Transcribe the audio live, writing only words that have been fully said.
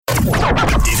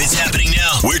If it's happening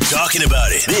now, we're talking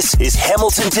about it. This is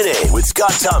Hamilton Today with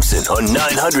Scott Thompson on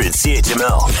 900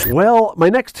 CHML. Well, my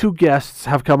next two guests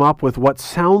have come up with what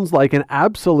sounds like an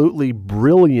absolutely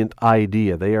brilliant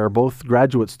idea. They are both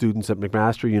graduate students at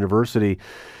McMaster University.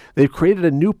 They've created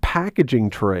a new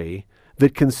packaging tray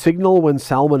that can signal when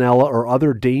salmonella or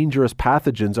other dangerous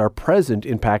pathogens are present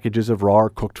in packages of raw or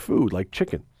cooked food, like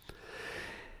chicken.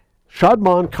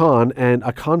 Shadman Khan and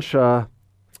Akansha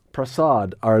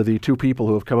Prasad are the two people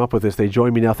who have come up with this. They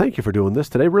join me now. Thank you for doing this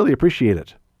today. Really appreciate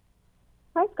it.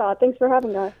 Hi, Scott. Thanks for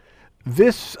having us.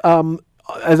 This,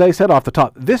 as I said off the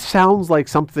top, this sounds like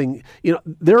something,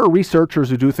 there are researchers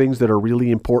who do things that are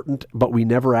really important, but we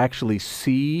never actually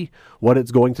see what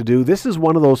it's going to do. This is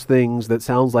one of those things that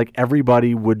sounds like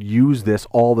everybody would use this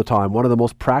all the time. One of the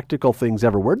most practical things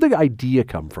ever. Where'd the idea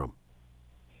come from?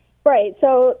 Right.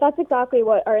 So that's exactly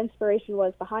what our inspiration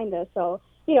was behind this. So,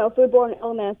 foodborne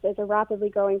illness is a rapidly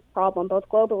growing problem, both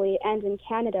globally and in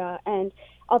Canada. And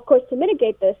of course, to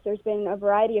mitigate this, there's been a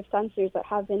variety of sensors that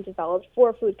have been developed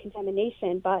for food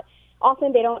contamination, but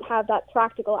often they don't have that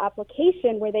practical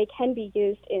application where they can be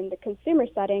used in the consumer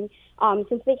setting,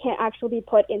 since they can't actually be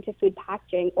put into food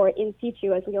packaging or in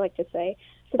situ, as we like to say.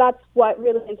 So that's what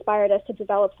really inspired us to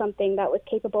develop something that was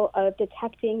capable of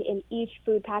detecting in each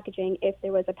food packaging if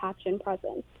there was a pathogen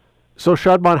present. So,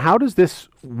 Shadman, how does this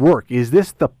work? Is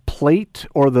this the plate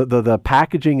or the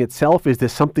packaging itself? Is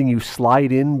this something you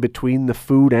slide in between the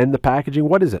food and the packaging?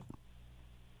 What is it?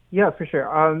 Yeah, for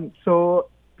sure. So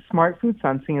smart food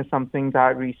sensing is something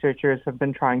that researchers have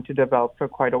been trying to develop for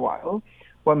quite a while.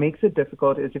 What makes it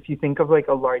difficult is if you think of like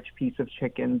a large piece of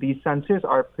chicken, these sensors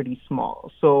are pretty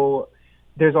small. So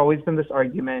there's always been this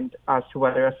argument as to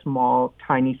whether a small,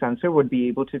 tiny sensor would be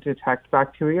able to detect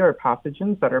bacteria or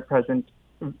pathogens that are present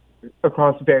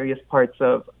across various parts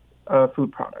of a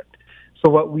food product.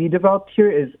 So what we developed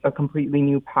here is a completely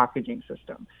new packaging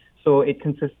system. So it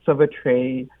consists of a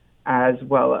tray as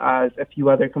well as a few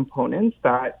other components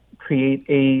that create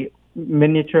a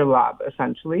miniature lab,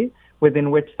 essentially,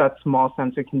 within which that small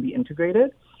sensor can be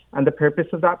integrated. And the purpose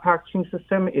of that packaging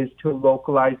system is to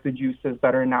localize the juices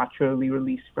that are naturally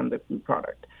released from the food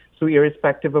product. So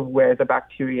irrespective of where the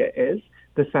bacteria is,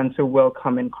 the sensor will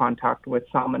come in contact with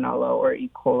salmonella or E.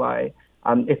 coli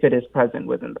if it is present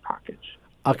within the package.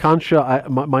 Akansha,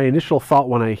 my initial thought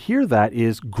when I hear that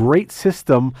is great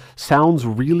system, sounds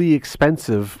really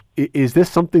expensive. Is this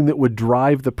something that would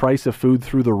drive the price of food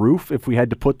through the roof if we had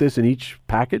to put this in each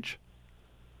package?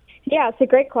 Yeah, it's a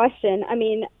great question. I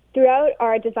mean, throughout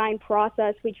our design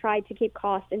process, we tried to keep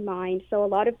cost in mind. So a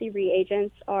lot of the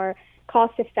reagents are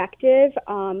cost effective.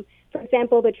 For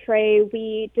example, the tray,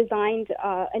 we designed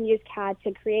and used CAD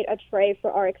to create a tray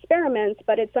for our experiments,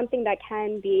 but it's something that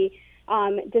can be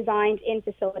designed in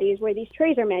facilities where these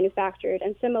trays are manufactured.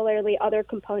 And similarly, other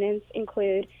components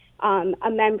include a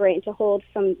membrane to hold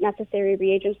some necessary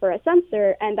reagents for a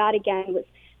sensor, and that again was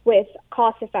with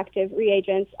cost-effective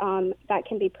reagents that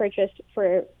can be purchased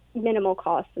for minimal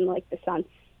cost and like the cents.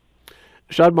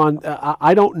 Shadman,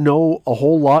 I don't know a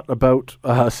whole lot about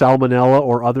salmonella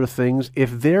or other things. If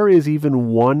there is even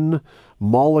one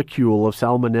molecule of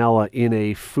salmonella in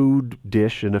a food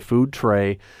dish, in a food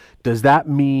tray, does that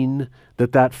mean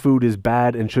that that food is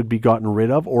bad and should be gotten rid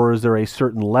of, or is there a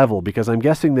certain level? Because I'm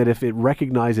guessing that if it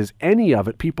recognizes any of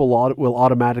it, people will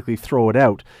automatically throw it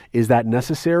out. Is that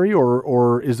necessary,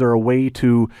 or is there a way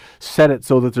to set it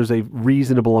so that there's a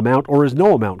reasonable amount, or is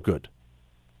no amount good?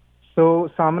 So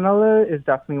salmonella is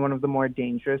definitely one of the more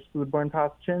dangerous foodborne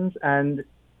pathogens, and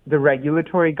the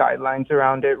regulatory guidelines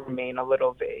around it remain a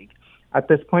little vague. At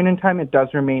this point in time, it does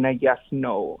remain a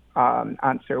yes-no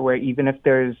answer, where even if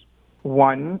there's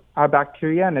one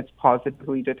bacteria and it's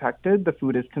positively detected, the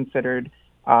food is considered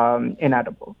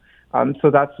inedible. So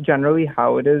that's generally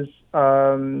how it is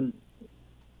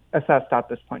assessed at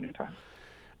this point in time.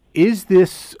 Is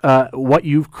this what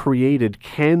you've created?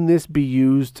 Can this be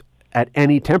used at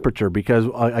any temperature? Because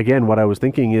again, what I was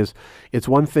thinking is, it's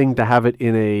one thing to have it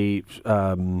in a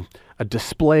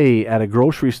display at a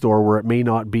grocery store where it may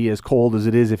not be as cold as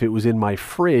it is if it was in my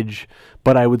fridge,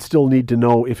 but I would still need to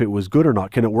know if it was good or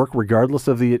not. Can it work regardless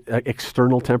of the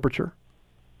external temperature?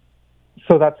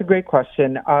 So that's a great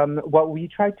question. What we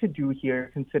tried to do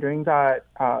here, considering that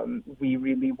we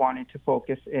really wanted to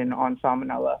focus in on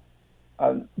salmonella,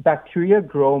 bacteria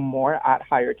grow more at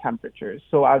higher temperatures.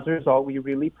 So as a result, we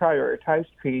really prioritized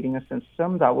creating a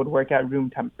system that would work at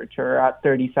room temperature at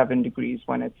 37 degrees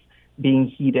when it's being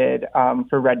heated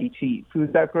for ready-to-eat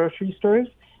foods at grocery stores.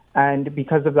 And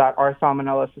because of that, our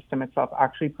salmonella system itself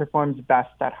actually performs best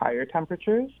at higher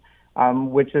temperatures.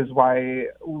 which is why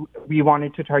we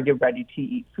wanted to target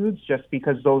ready-to-eat foods, just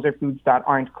because those are foods that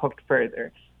aren't cooked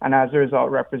further, and as a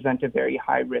result represent a very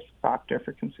high risk factor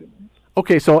for consumers.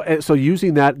 Okay, so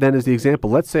using that then as the example,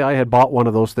 let's say I had bought one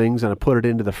of those things and I put it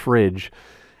into the fridge.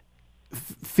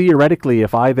 Theoretically,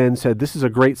 if I then said, this is a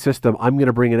great system, I'm going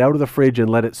to bring it out of the fridge and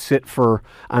let it sit for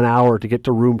an hour to get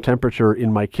to room temperature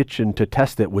in my kitchen to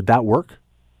test it, would that work?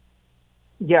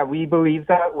 Yeah, we believe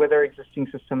that with our existing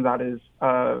system, that is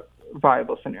a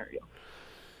viable scenario.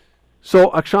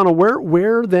 So, Akshana,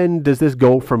 where then does this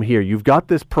go from here? You've got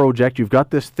this project, you've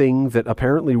got this thing that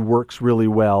apparently works really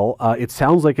well. It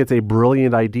sounds like it's a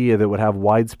brilliant idea that would have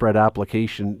widespread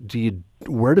application.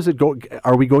 Where does it go?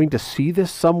 Are we going to see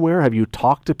this somewhere? Have you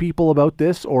talked to people about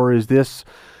this, or is this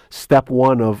step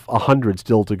one of 100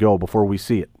 still to go before we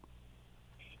see it?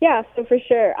 Yeah, so for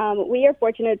sure. We are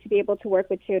fortunate to be able to work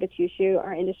with Toyota Tsusho,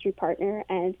 our industry partner,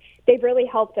 and they've really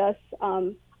helped us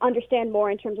understand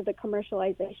more in terms of the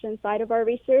commercialization side of our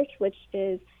research, which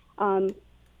is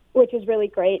really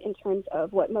great in terms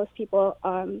of what most people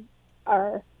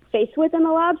are faced with in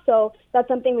the lab. So that's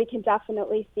something we can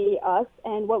definitely see us.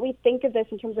 And what we think of this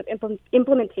in terms of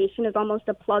implementation is almost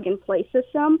a plug-and-play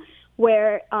system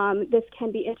where this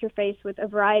can be interfaced with a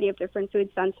variety of different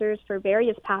food sensors for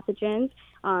various pathogens,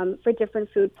 for different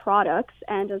food products,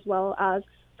 and as well as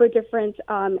for different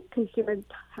consumer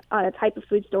type of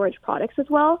food storage products as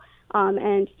well.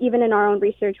 And even in our own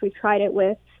research, we've tried it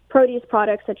with produce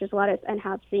products such as lettuce and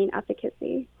have seen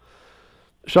efficacy.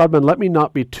 Shadman, let me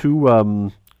not be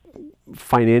too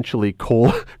financially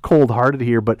cold-hearted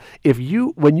here, but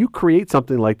when you create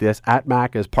something like this at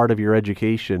Mac as part of your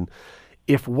education,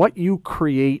 if what you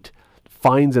create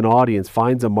finds an audience,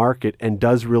 finds a market, and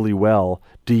does really well,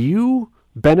 do you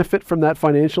benefit from that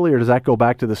financially, or does that go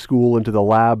back to the school and to the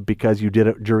lab because you did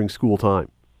it during school time?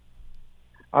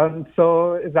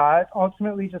 So that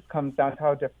ultimately just comes down to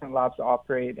how different labs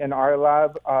operate. In our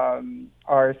lab,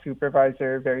 our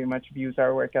supervisor very much views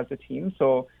our work as a team.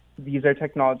 So these are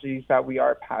technologies that we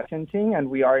are patenting, and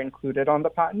we are included on the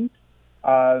patent.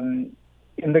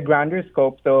 In the grander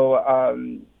scope, though,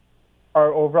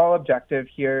 our overall objective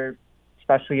here,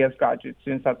 especially as graduate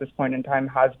students at this point in time,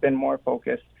 has been more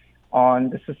focused on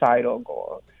the societal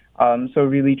goal. So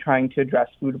really trying to address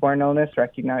foodborne illness,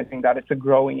 recognizing that it's a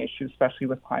growing issue, especially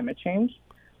with climate change,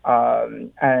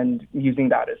 and using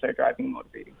that as our driving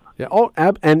motivating. Yeah.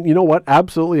 And you know what?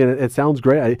 Absolutely. And it sounds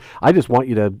great. I just want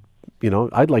you to,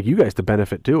 I'd like you guys to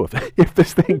benefit too. If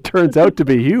this thing turns out to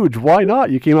be huge, why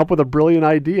not? You came up with a brilliant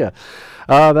idea.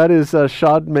 That is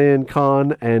Shadman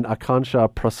Khan and Akansha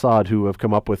Prasad who have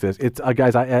come up with this. It's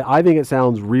guys, I think it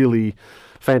sounds really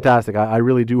fantastic. I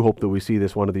really do hope that we see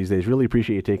this one of these days. Really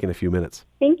appreciate you taking a few minutes.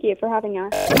 Thank you for having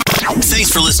us.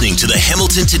 Thanks for listening to the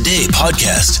Hamilton Today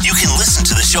podcast. You can listen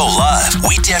to the show live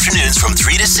weekday afternoons from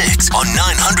 3 to 6 on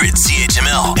 900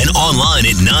 CHML and online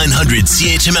at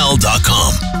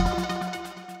 900CHML.com.